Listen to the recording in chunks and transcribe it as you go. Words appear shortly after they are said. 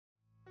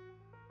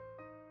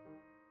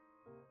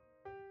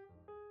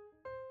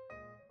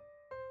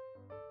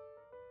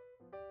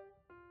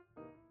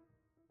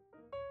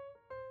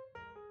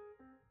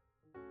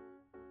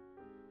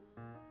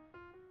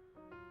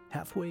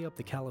Halfway up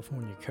the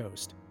California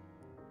coast,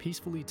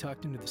 peacefully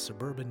tucked into the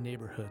suburban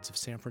neighborhoods of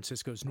San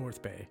Francisco's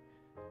North Bay,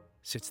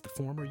 sits the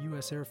former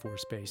U.S. Air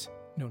Force Base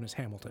known as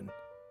Hamilton.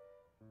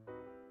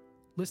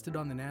 Listed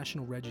on the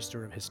National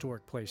Register of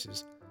Historic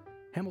Places,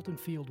 Hamilton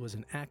Field was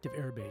an active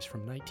airbase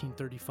from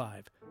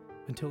 1935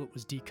 until it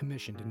was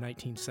decommissioned in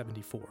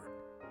 1974.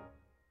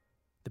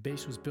 The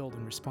base was built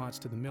in response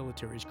to the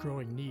military's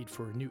growing need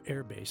for a new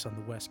airbase on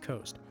the West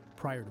Coast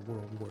prior to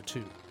World War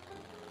II.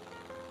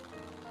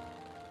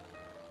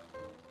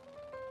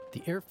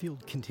 The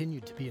airfield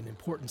continued to be an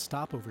important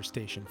stopover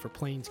station for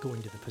planes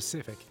going to the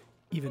Pacific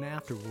even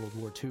after World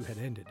War II had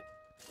ended.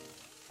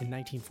 In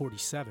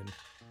 1947,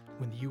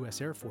 when the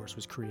U.S. Air Force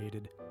was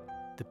created,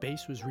 the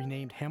base was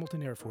renamed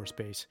Hamilton Air Force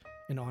Base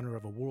in honor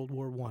of a World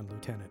War I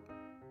lieutenant.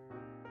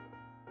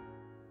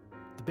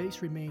 The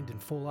base remained in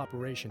full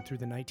operation through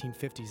the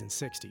 1950s and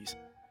 60s,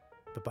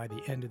 but by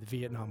the end of the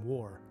Vietnam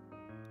War,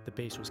 the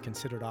base was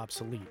considered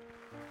obsolete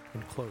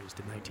and closed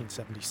in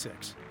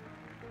 1976.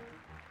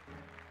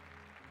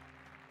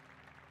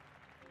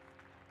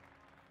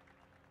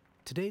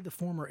 Today, the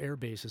former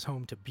airbase is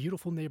home to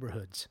beautiful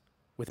neighborhoods,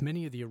 with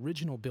many of the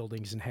original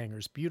buildings and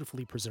hangars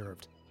beautifully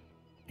preserved,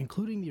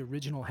 including the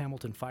original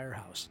Hamilton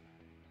firehouse.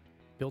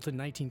 Built in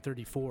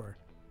 1934,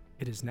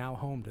 it is now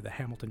home to the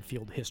Hamilton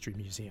Field History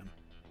Museum.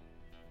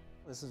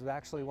 This is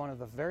actually one of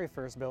the very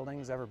first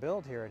buildings ever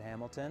built here at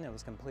Hamilton. It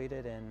was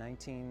completed in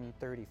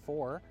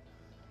 1934.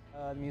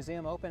 The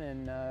museum opened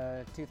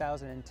in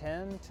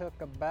 2010, took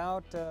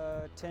about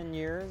 10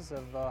 years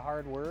of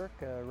hard work,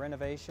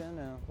 renovation,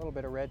 a little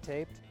bit of red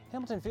tape.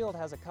 Hamilton Field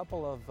has a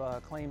couple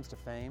of claims to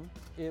fame.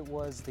 It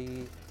was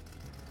the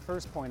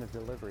first point of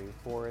delivery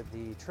for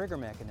the trigger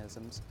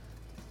mechanisms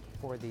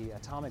for the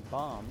atomic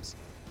bombs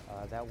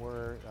that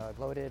were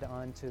loaded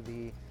onto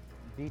the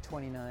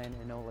B-29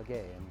 Enola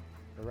Gay, and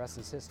the rest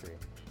is history.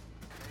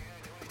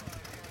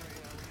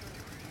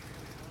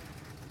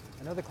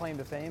 Another claim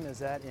to fame is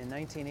that in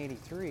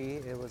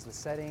 1983, it was the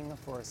setting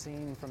for a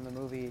scene from the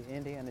movie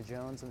Indiana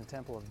Jones and the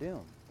Temple of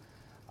Doom,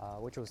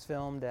 which was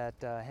filmed at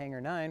Hangar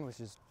 9,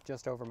 which is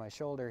just over my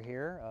shoulder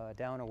here,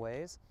 down a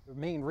ways. The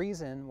main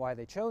reason why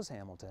they chose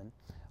Hamilton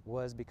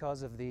was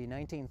because of the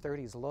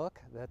 1930s look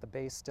that the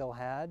base still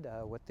had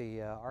with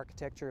the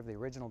architecture of the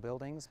original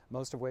buildings,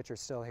 most of which are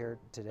still here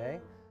today.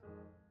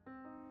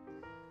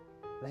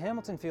 The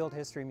Hamilton Field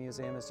History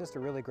Museum is just a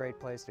really great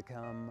place to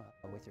come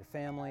with your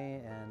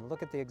family and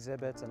look at the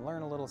exhibits and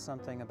learn a little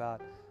something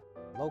about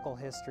local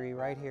history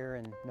right here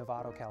in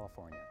Novato,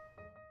 California.